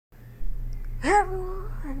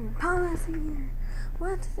Everyone, policy here.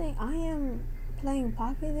 What to say? I am playing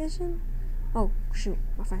Pocket Edition. Oh shoot,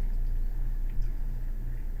 my friend.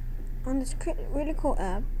 On this really cool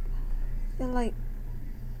app, they're like,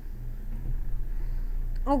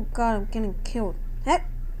 oh god, I'm getting killed. Heck!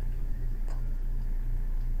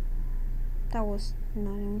 That was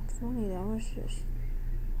not even funny. That was just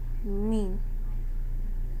mean.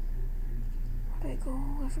 Where'd I go?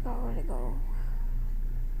 I forgot where to go.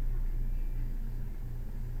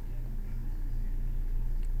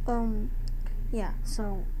 Yeah,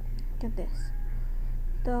 so get this.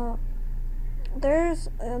 There's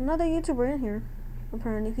another YouTuber in here.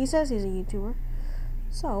 Apparently, he says he's a YouTuber.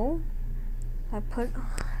 So I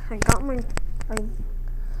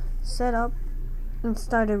set up and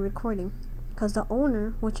started recording. Cause the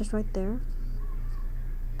owner, which is right there,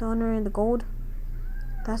 the owner in the gold,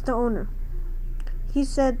 that's the owner. He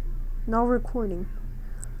said no recording.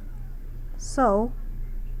 So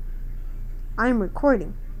I'm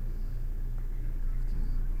recording.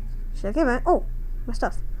 Check it out. Oh, my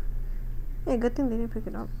stuff. Hey, good thing they didn't pick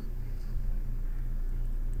it up.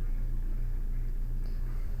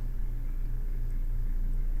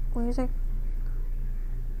 What do you say?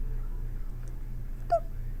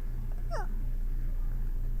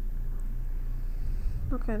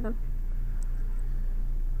 Okay then.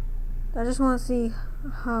 I just want to see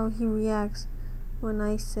how he reacts when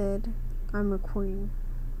I said I'm recording.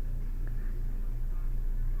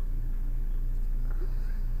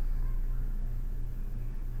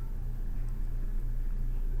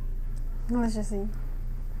 Let's just see. I'm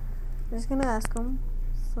just gonna ask him.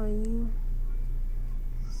 So you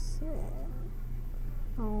said,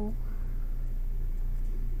 oh.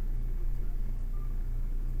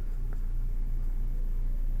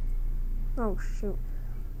 Oh shoot.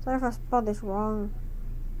 Sorry if I spelled this wrong.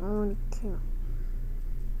 I don't really care.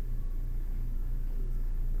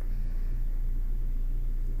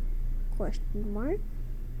 Question mark?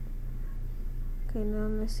 Okay, now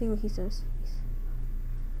let's see what he says.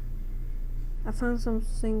 I found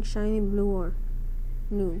something shiny blue or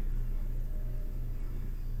new.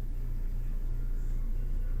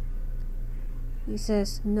 He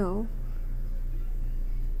says no.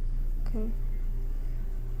 Okay.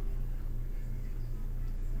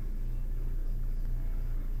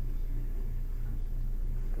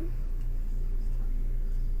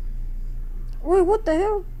 Wait, what the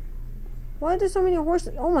hell? Why are there so many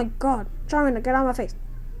horses? Oh my god. Charmander, get out of my face.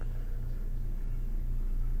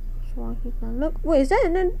 So he can look. Wait, is that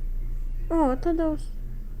and then? Oh, I thought that was.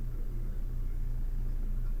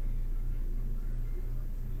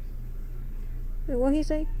 Wait, what he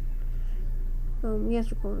say? Yes,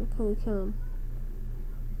 recording. Can we kill him?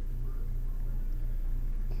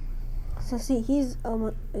 So see, he's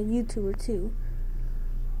a YouTuber too.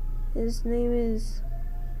 His name is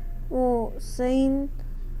Sane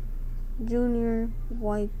Junior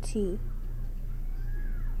YT.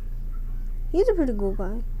 He's a pretty cool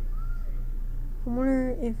guy. I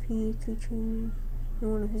wonder if he's featuring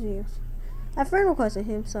in one of his videos. I friend requested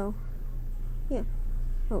him, so yeah.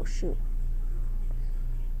 Oh shoot.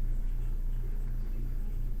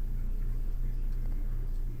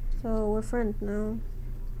 So we're friends now.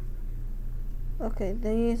 Okay,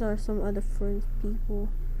 these are some other friends people.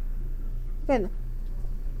 Okay then.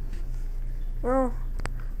 Well,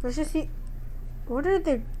 let's just see. What are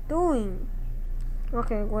they doing?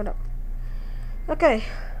 Okay, what up? Okay.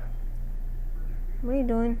 What are you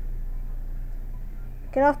doing?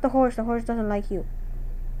 Get off the horse. The horse doesn't like you.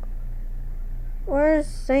 Where's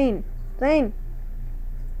Zane? Zane!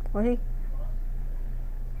 Where's he?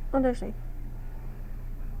 Oh, there's Zane.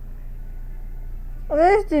 Oh,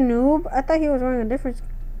 there's the noob. I thought he was wearing a different skin.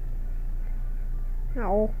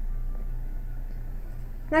 No.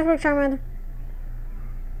 Nice work, Charmander.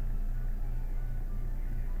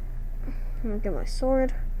 I'm gonna get my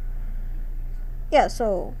sword. Yeah,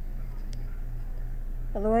 so.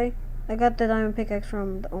 By the way, I got the diamond pickaxe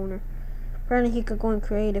from the owner. Apparently he could go in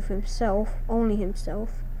creative himself, only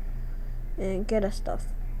himself, and get us stuff.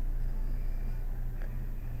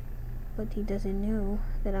 But he doesn't know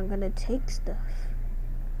that I'm gonna take stuff.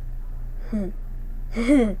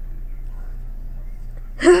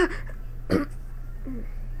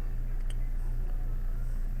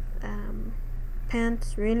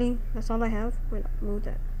 Pants, really? That's all I have? Wait, move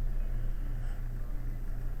that.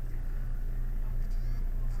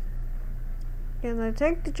 Can I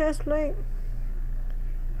take the chest plate?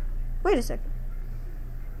 Wait a second.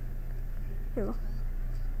 Here we go.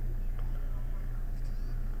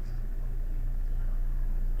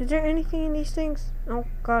 Is there anything in these things? Oh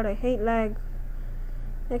god, I hate lag.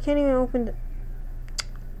 I can't even open the...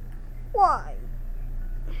 Why?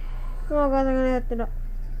 Oh guys, I'm gonna have to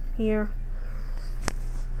here.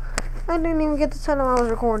 I didn't even get to tell them I was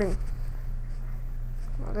recording.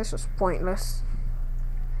 Well, this was pointless.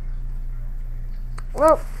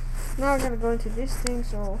 Well, now I gotta go into this thing,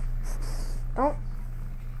 so don't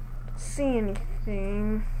see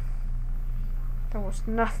anything. There was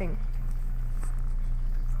nothing.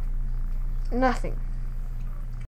 Nothing.